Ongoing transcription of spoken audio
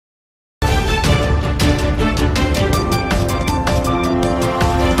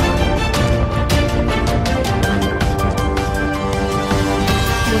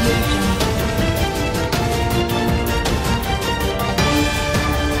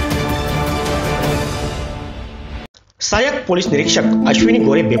सहाय्यक पोलीस निरीक्षक अश्विनी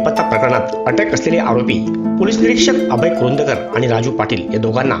गोरे बेपत्ता प्रकरणात अटक असलेले आरोपी पोलीस निरीक्षक अभय कुरुंदकर आणि राजू पाटील या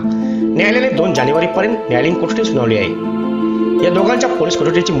दोघांना न्यायालयाने 2 जानेवारीपर्यंत न्यायालयीन कोठडी सुनावली आहे। या दोघांच्या पोलीस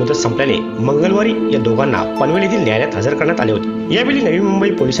कोठडीची मुदत संपल्याने मंगळवारी या दोघांना पनवेल येथील न्यायालयात हजर करण्यात आले होते। यावेळी नवी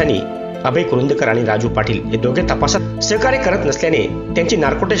मुंबई पोलिसांनी अभय कुरुंदकर आणि राजू पाटील हे दोघे तपासात सहकार्य करत नसल्याने त्यांची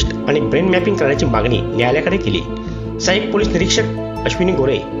नार्को टेस्ट आणि ब्रेन मॅपिंग करण्याची मागणी न्यायालयाकडे केली। सहाय्यक पोलीस निरीक्षक अश्विनी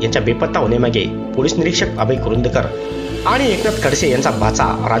गोरे यांच्या बेपत्ता होण्यामागे पोलीस निरीक्षक अभय कुरुंदकर आणि एकनाथ खडसे यांचा भाचा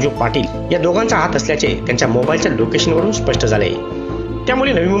राजू पाटील या दोघांचा हात असल्याचे त्यांच्या मोबाईलच्या लोकेशनवरून स्पष्ट झाले।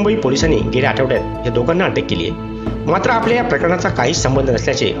 त्यामुळे नवी मुंबई पोलिसांनी गेल्या आठवड्यात या दोघांना अटक केली आहे। मात्र आपल्या या प्रकरणाचा काहीच संबंध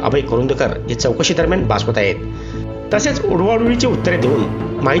नसल्याचे अभय कुरुंदकर हे चौकशी दरम्यान भासवत आहेत। तसेच उडवाउडवीची उत्तरे देऊन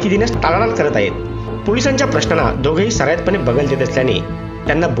माहिती देण्यास टाळाटाळ करत आहेत। पोलिसांच्या प्रश्नांना दोघेही सरायतपणे बगल देत असल्याने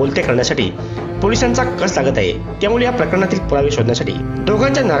त्यांना बोलते करण्यासाठी पोलिसांचा कस लागत आहे। त्यामुळे या प्रकरणातील पुरावे शोधण्यासाठी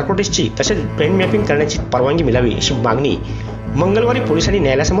दोघांच्या नार्कोटिक्सची तसेच ब्रेन मॅपिंग करण्याची परवानगी मिळावी अशी मागणी मंगळवारी पोलिसांनी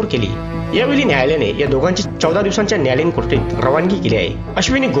न्यायालयासमोर केली। यावेळी न्यायालयाने या दोघांची 14 दिवसांच्या न्यायालयीन कोठडीत रवानगी केली आहे।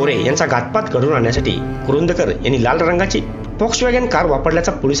 अश्विनी गोरे यांचा घातपात घडवून आणण्यासाठी कुरुंदकर यांनी लाल रंगाची व्हॉक्सवॅगन कार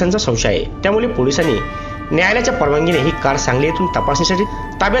वापरल्याचा पोलिसांचा संशय आहे। त्यामुळे पोलिसांनी न्यायालयाच्या परवानगीने ही कार सांगली येथून तपासणीसाठी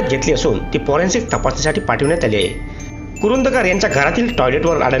ताब्यात घेतली असून ती फॉरेन्सिक तपासणीसाठी पाठवण्यात आली आहे। कुरुंदकर यांच्या घरातील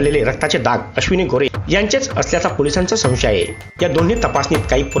टॉयलेटवर आढळलेले रक्ताचे डाग अश्विनी गोरे यांचेच असल्याचा पोलिसांचा संशय आहे। या दोन्ही तपासणीत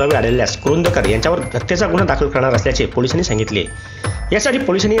काही पुरावे आढळल्यास कुरुंदकर यांच्यावर हत्येचा गुन्हा दाखल करणार असल्याचे पोलिसांनी सांगितले। यासाठी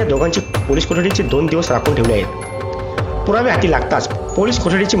पोलिसांनी या दोघांची पोलीस कोठडीचे 2 दिवस राखून ठेवले आहेत। पुरावे हाती लागताच पोलीस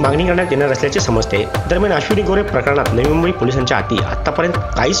कोठडीची मागणी करण्यात येणार असल्याचे समजते। दरम्यान अश्विनी गोरे प्रकरणात नवी मुंबई पोलिसांच्या हाती आतापर्यंत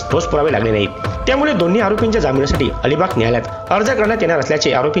काहीच ठोस पुरावे लागले नाहीत। त्यामुळे दोन्ही आरोपींच्या जामिनासाठी अलिबाग न्यायालयात अर्ज करण्यात येणार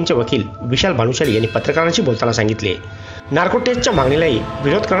असल्याचे आरोपींचे वकील विशाल भानुशाली यांनी पत्रकारांशी बोलताना सांगितले। नार्को टेस्टच्या मागणीलाही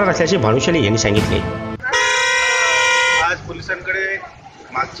विरोध करणार असल्याचे भानुशाली यांनी सांगितले। आज पोलिसांकडे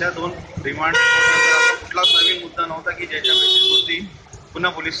मागच्या 2 रिमांड रिपोर्टनंतर कुठलाच नवीन मुद्दा नव्हता की ज्याच्या बेसिसवरती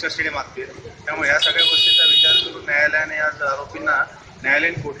पुन्हा पोलीस कस्टडी मागतील। त्यामुळे या सगळ्या गोष्टींचा विचार करून न्यायालयाने आज आरोपींना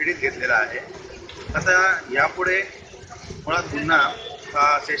न्यायालयीन कोठडीत घेतलेला आहे। आता यापुढे मुळात गुन्हा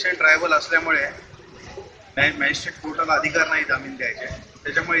हा सेशन ट्रायबल असल्यामुळे मॅजिस्ट्रेट कोर्टाला अधिकार नाही जामीन द्यायचे,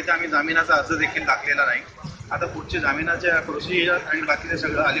 त्याच्यामुळे इथं आम्ही जामिनाचा अर्ज देखील दाखलेला नाही। आता पुढचे जामिनाच्या प्रोसिजर आणि बाकीचे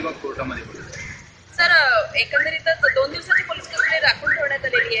सगळं अलिबाग कोर्टामध्ये होईल। सर, एकंदरीतच 2 दिवसाची पोलीस कस्टडी राखून ठेवण्यात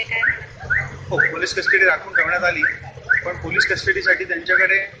आलेली आहे काय? हो, पोलीस कस्टडी राखून ठेवण्यात आली, पण पोलीस कस्टडीसाठी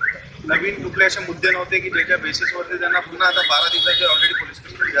त्यांच्याकडे नवीन कुठले असे मुद्दे नव्हते की ज्याच्या बेसिसवरती त्यांना पुन्हा आता 12 दिवसाची ऑलरेडी पोलीस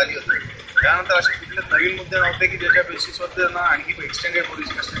कस्टडी झाली होती। त्यानंतर असे कुठले नवीन मुद्दे नव्हते की ज्याच्या बेसिसवरती त्यांना आणखी एक्सटेंडेड पोलीस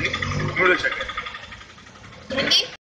कस्टडी मिळू शकेल।